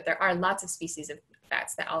 but there are lots of species of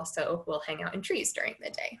bats that also will hang out in trees during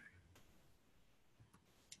the day.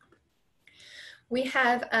 We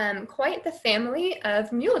have quite the family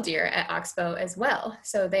of mule deer at Oxbow as well.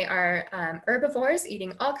 So they are herbivores,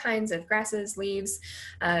 eating all kinds of grasses, leaves.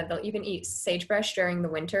 They'll even eat sagebrush during the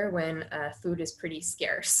winter when food is pretty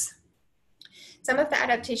scarce. Some of the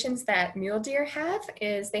adaptations that mule deer have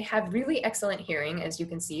is they have really excellent hearing, as you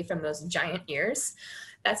can see from those giant ears.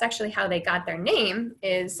 That's actually how they got their name,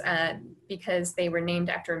 is because they were named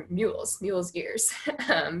after mules' ears.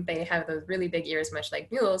 They have those really big ears, much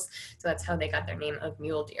like mules, so that's how they got their name of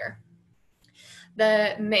mule deer.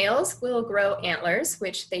 The males will grow antlers,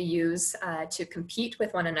 which they use to compete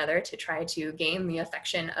with one another to try to gain the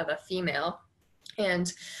affection of a female.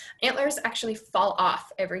 And antlers actually fall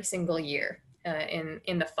off every single year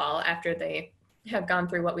in the fall after they have gone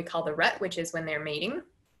through what we call the rut, which is when they're mating.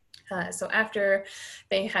 So after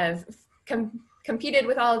they have competed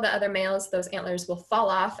with all of the other males, those antlers will fall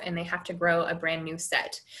off and they have to grow a brand new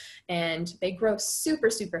set. And they grow super,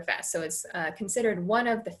 super fast. So it's considered one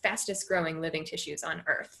of the fastest growing living tissues on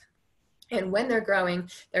Earth. And when they're growing,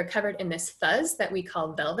 they're covered in this fuzz that we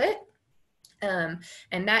call velvet.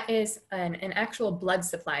 And that is an actual blood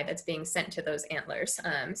supply that's being sent to those antlers.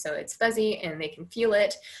 So it's fuzzy and they can feel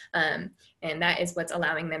it. And that is what's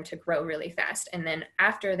allowing them to grow really fast. And then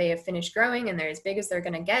after they have finished growing and they're as big as they're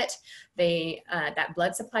gonna get, that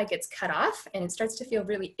blood supply gets cut off and it starts to feel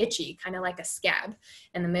really itchy, kind of like a scab.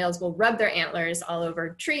 And the males will rub their antlers all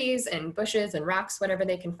over trees and bushes and rocks, whatever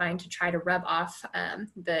they can find, to try to rub off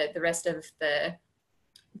the rest of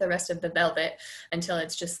the velvet until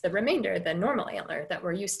it's just the remainder, the normal antler that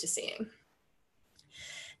we're used to seeing.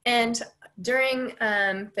 And during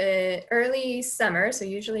the early summer, so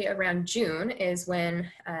usually around June, is when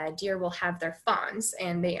deer will have their fawns,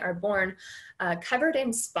 and they are born covered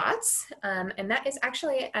in spots, and that is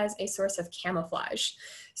actually as a source of camouflage.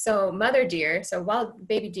 So mother deer, so while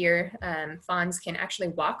baby deer fawns can actually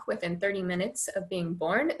walk within 30 minutes of being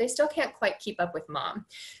born, they still can't quite keep up with mom.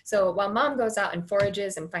 So while mom goes out and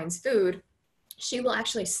forages and finds food, she will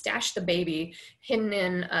actually stash the baby hidden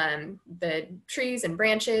in the trees and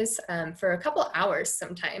branches for a couple hours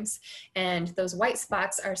sometimes. And those white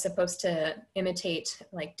spots are supposed to imitate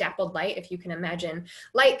like dappled light. If you can imagine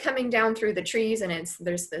light coming down through the trees and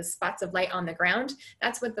there's the spots of light on the ground,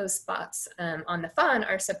 that's what those spots on the fawn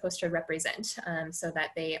are supposed to represent, so that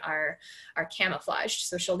they are camouflaged.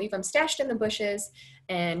 So she'll leave them stashed in the bushes,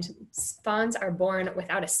 and fawns are born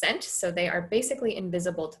without a scent, so they are basically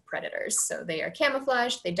invisible to predators. So they are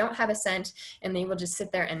camouflaged, they don't have a scent, and they will just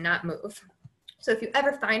sit there and not move. So if you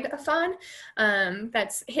ever find a fawn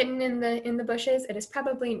that's hidden in the bushes, it has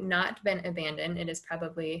probably not been abandoned. It is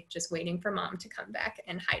probably just waiting for mom to come back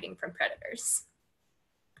and hiding from predators.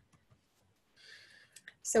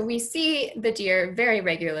 So we see the deer very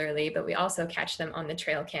regularly, but we also catch them on the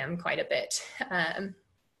trail cam quite a bit.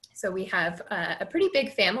 So we have a pretty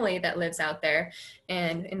big family that lives out there,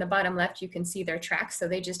 and in the bottom left you can see their tracks. So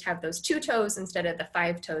they just have those 2 toes instead of the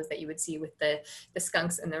 5 toes that you would see with the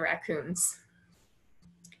skunks and the raccoons.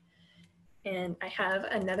 And I have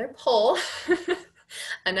another poll,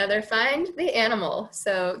 another find the animal.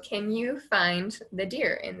 So can you find the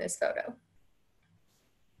deer in this photo?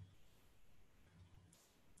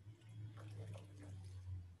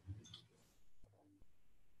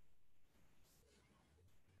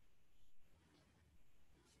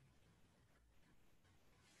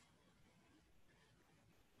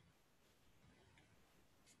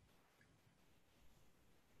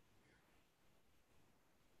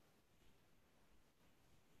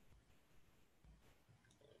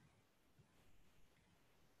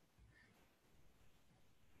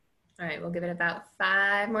 All right, we'll give it about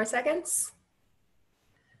 5 more seconds.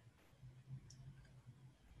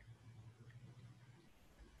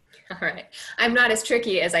 All right, I'm not as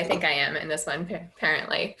tricky as I think I am in this one,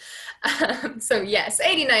 apparently. So yes,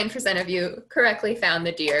 89% of you correctly found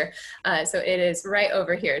the deer. So it is right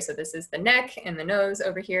over here. So this is the neck and the nose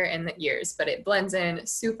over here and the ears, but it blends in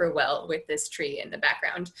super well with this tree in the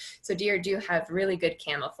background. So deer do have really good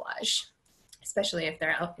camouflage, especially if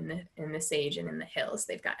they're out in the sage and in the hills.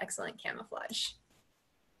 They've got excellent camouflage.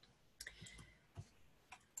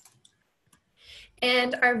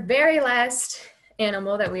 And our very last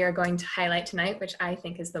animal that we are going to highlight tonight, which I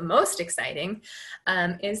think is the most exciting,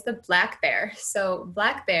 is the black bear. So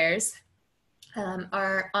black bears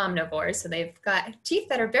are omnivores. So they've got teeth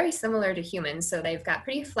that are very similar to humans. So they've got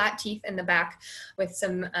pretty flat teeth in the back with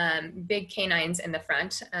some big canines in the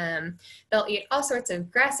front. They'll eat all sorts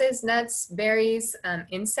of grasses, nuts, berries,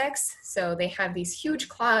 insects. So they have these huge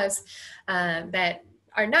claws that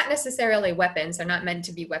are not necessarily weapons, they're not meant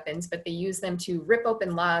to be weapons, but they use them to rip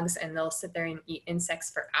open logs, and they'll sit there and eat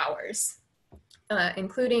insects for hours,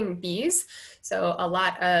 including bees. So a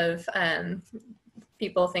lot of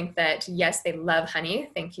people think that, yes, they love honey.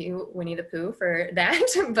 Thank you, Winnie the Pooh, for that.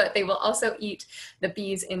 But they will also eat the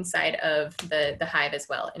bees inside of the hive as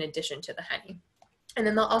well, in addition to the honey. And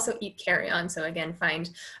then they'll also eat carrion. So again, find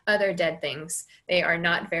other dead things. They are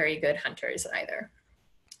not very good hunters either.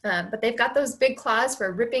 But they've got those big claws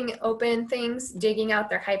for ripping open things, digging out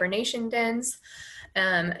their hibernation dens,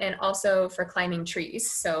 and also for climbing trees.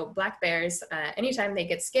 So black bears, anytime they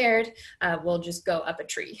get scared, will just go up a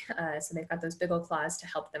tree. So they've got those big old claws to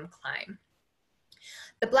help them climb.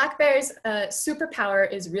 The black bear's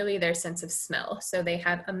superpower is really their sense of smell. So they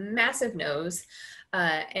have a massive nose,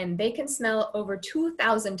 and they can smell over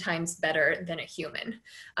 2,000 times better than a human.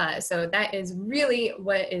 So that is really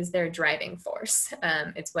what is their driving force.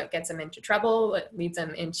 It's what gets them into trouble, what leads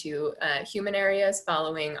them into human areas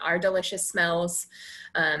following our delicious smells,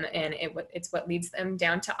 and it's what leads them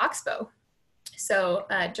down to Oxbow. So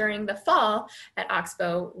during the fall at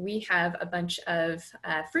Oxbow, we have a bunch of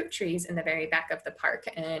fruit trees in the very back of the park,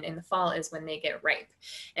 and in the fall is when they get ripe.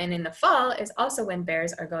 And in the fall is also when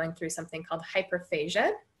bears are going through something called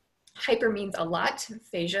hyperphagia. Hyper means a lot,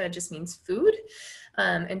 phagia just means food.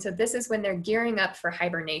 And so this is when they're gearing up for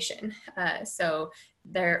hibernation. So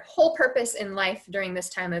their whole purpose in life during this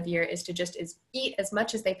time of year is to just eat as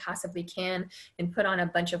much as they possibly can and put on a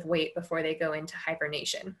bunch of weight before they go into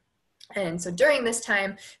hibernation. And so during this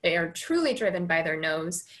time, they are truly driven by their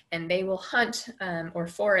nose, and they will hunt or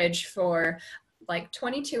forage for like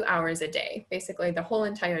 22 hours a day. Basically, the whole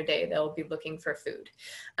entire day, they'll be looking for food.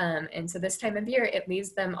 And so this time of year, it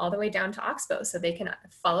leads them all the way down to Oxbow, so they can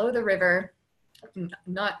follow the river,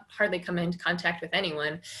 not hardly come into contact with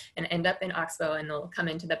anyone, and end up in Oxbow, and they'll come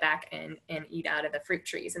into the back and eat out of the fruit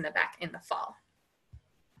trees in the back in the fall.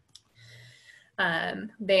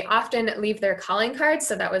 They often leave their calling cards.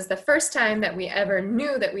 So that was the first time that we ever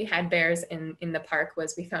knew that we had bears in the park.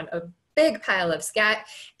 Was we found a big pile of scat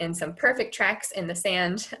and some perfect tracks in the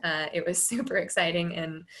sand. It was super exciting.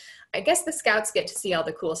 And I guess the scouts get to see all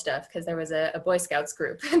the cool stuff because there was a Boy Scouts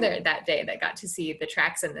group there that day that got to see the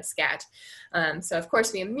tracks and the scat. So of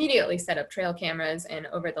course we immediately set up trail cameras, and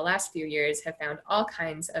over the last few years have found all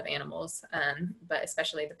kinds of animals, but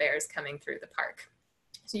especially the bears coming through the park.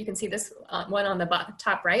 So you can see this one on the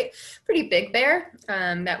top right, pretty big bear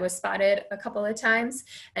that was spotted a couple of times.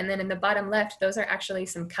 And then in the bottom left, those are actually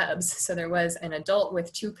some cubs. So there was an adult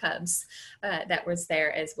with 2 cubs that was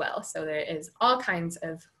there as well. So there is all kinds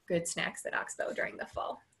of good snacks at Oxbow during the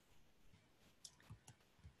fall.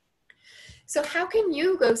 So how can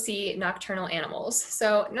you go see nocturnal animals?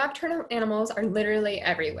 So nocturnal animals are literally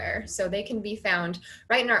everywhere. So they can be found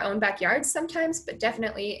right in our own backyards sometimes, but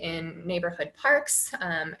definitely in neighborhood parks,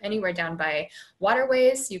 anywhere down by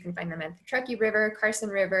waterways. You can find them at the Truckee River, Carson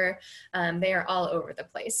River. They are all over the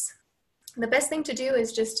place. The best thing to do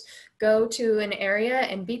is just go to an area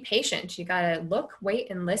and be patient. You gotta look, wait,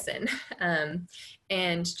 and listen.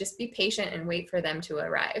 And just be patient and wait for them to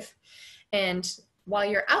arrive. And while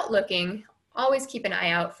you're out looking, always keep an eye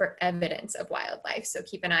out for evidence of wildlife. So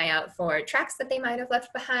keep an eye out for tracks that they might have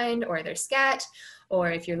left behind, or their scat,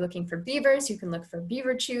 or if you're looking for beavers, you can look for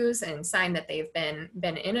beaver chews and sign that they've been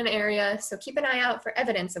in an area. So keep an eye out for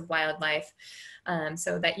evidence of wildlife,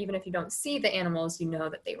 so that even if you don't see the animals, you know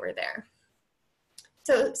that they were there.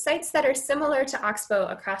 So sites that are similar to Oxbow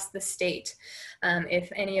across the state,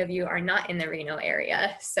 if any of you are not in the Reno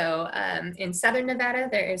area. So in Southern Nevada,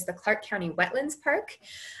 there is the Clark County Wetlands Park,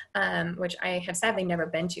 which I have sadly never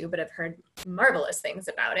been to, but I've heard marvelous things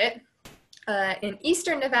about it. In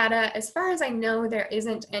Eastern Nevada, as far as I know, there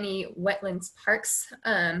isn't any wetlands parks,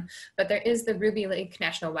 but there is the Ruby Lake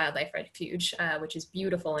National Wildlife Refuge, which is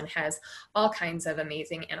beautiful and has all kinds of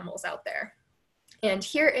amazing animals out there. And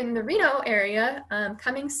here in the Reno area,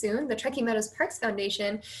 coming soon, the Truckee Meadows Parks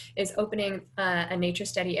Foundation is opening a nature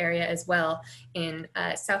study area as well in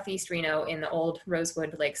Southeast Reno in the old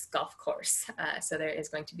Rosewood Lakes Golf Course. So there is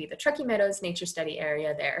going to be the Truckee Meadows Nature Study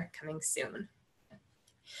Area there coming soon.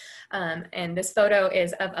 And this photo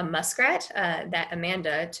is of a muskrat that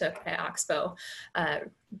Amanda took at Oxbow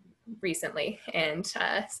recently. And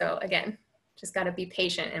so again, just gotta be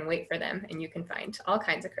patient and wait for them, and you can find all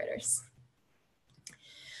kinds of critters.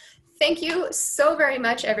 Thank you so very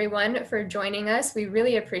much, everyone, for joining us. We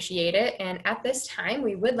really appreciate it. And at this time,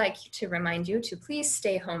 we would like to remind you to please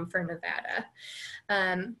stay home for Nevada.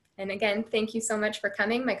 And again, thank you so much for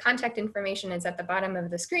coming. My contact information is at the bottom of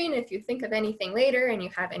the screen. If you think of anything later and you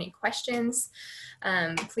have any questions,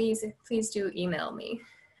 please do email me.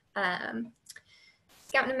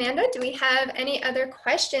 Scout and Amanda, do we have any other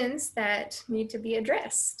questions that need to be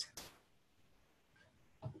addressed?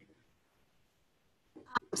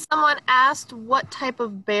 Someone asked what type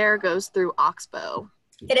of bear goes through Oxbow.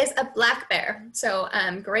 It is a black bear. So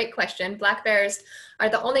great question. Black bears are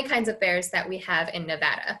the only kinds of bears that we have in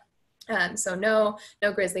Nevada. So no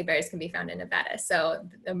grizzly bears can be found in Nevada. So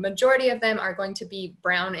the majority of them are going to be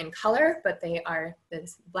brown in color, but they are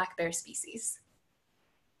this black bear species.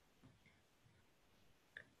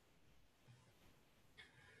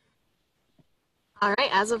 All right,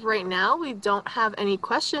 as of right now, we don't have any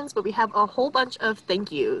questions, but we have a whole bunch of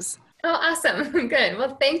thank yous. Oh, awesome. Good.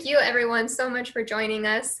 Well, thank you everyone so much for joining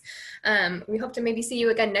us. We hope to maybe see you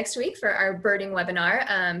again next week for our birding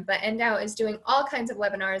webinar, but NDOW is doing all kinds of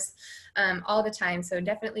webinars all the time. So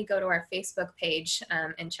definitely go to our Facebook page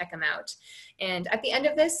and check them out. And at the end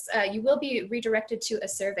of this, you will be redirected to a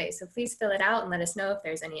survey. So please fill it out and let us know if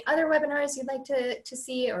there's any other webinars you'd like to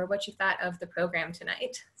see or what you thought of the program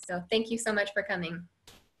tonight. So thank you so much for coming.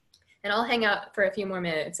 And I'll hang out for a few more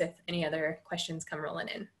minutes if any other questions come rolling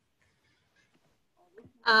in.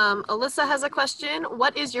 Alyssa has a question.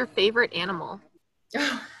 What is your favorite animal?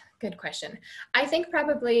 Oh, good question. I think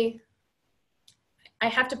probably I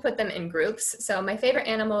have to put them in groups. So my favorite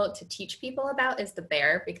animal to teach people about is the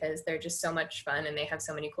bear because they're just so much fun and they have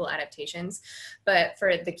so many cool adaptations. But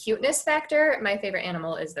for the cuteness factor, my favorite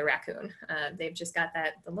animal is the raccoon. They've just got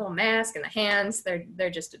the little mask and the hands.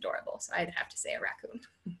 They're just adorable. So I'd have to say a raccoon.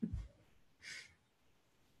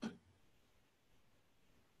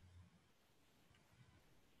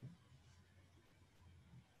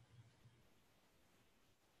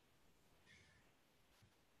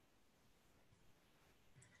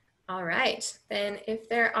 All right, then if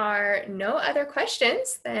there are no other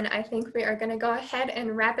questions, then I think we are going to go ahead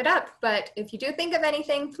and wrap it up. But if you do think of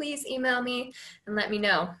anything, please email me and let me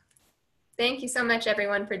know. Thank you so much,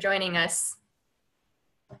 everyone, for joining us.